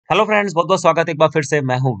Hello friends, बहुत बहुत स्वागत है एक बार फिर से।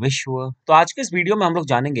 मैं हूं विश्व। तो आज के इस वीडियो में हम लोग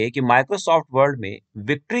जानेंगे कि माइक्रोसॉफ्ट वर्ड में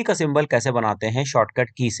विक्ट्री का सिंबल कैसे बनाते हैं शॉर्टकट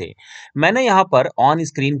की से। मैंने यहां पर ऑन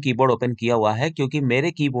स्क्रीन कीबोर्ड ओपन किया हुआ है क्योंकि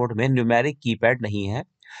मेरे कीबोर्ड में न्यूमेरिक कीपैड नहीं है।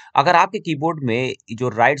 अगर आपके कीबोर्ड में जो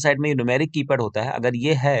राइट साइड में न्यूमेरिक कीपैड होता है, अगर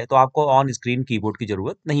ये है तो आपको ऑन स्क्रीन कीबोर्ड की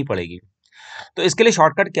जरूरत नहीं पड़ेगी। तो इसके लिए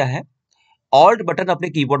शॉर्टकट क्या है? ऑल्ट बटन अपने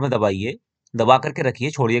कीबोर्ड में दबाइए, दबा करके रखिए,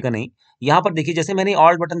 छोड़िएगा नहीं। यहाँ पर देखिए, जैसे मैंने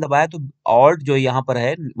ऑल्ट बटन दबाया तो ऑल्ट जो यहाँ पर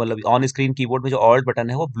है, मतलब ऑन स्क्रीन कीबोर्ड में जो ऑल्ट बटन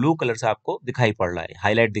है वो ब्लू कलर से आपको दिखाई पड़ रहा है,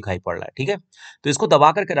 हाईलाइट दिखाई पड़ रहा है, ठीक है। तो इसको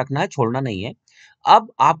दबा करके रखना है, छोड़ना नहीं है।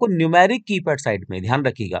 अब आपको न्यूमेरिक कीपैड साइड में ध्यान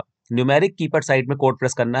रखिएगा, न्यूमेरिक कीपैड साइड में कोड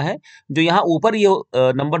प्रेस करना है। जो यहाँ ऊपर ये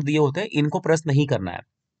नंबर दिए होते हैं, इनको प्रेस नहीं करना है।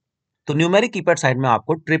 तो न्यूमेरिक कीपैड साइड में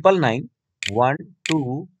आपको 999, 1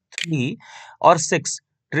 2 3 और 6,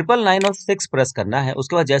 999 और 6 प्रेस करना है।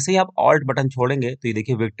 उसके बाद जैसे ही आप ऑल्ट बटन छोड़ेंगे तो ये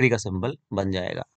देखिए विक्ट्री का सिंबल बन जाएगा।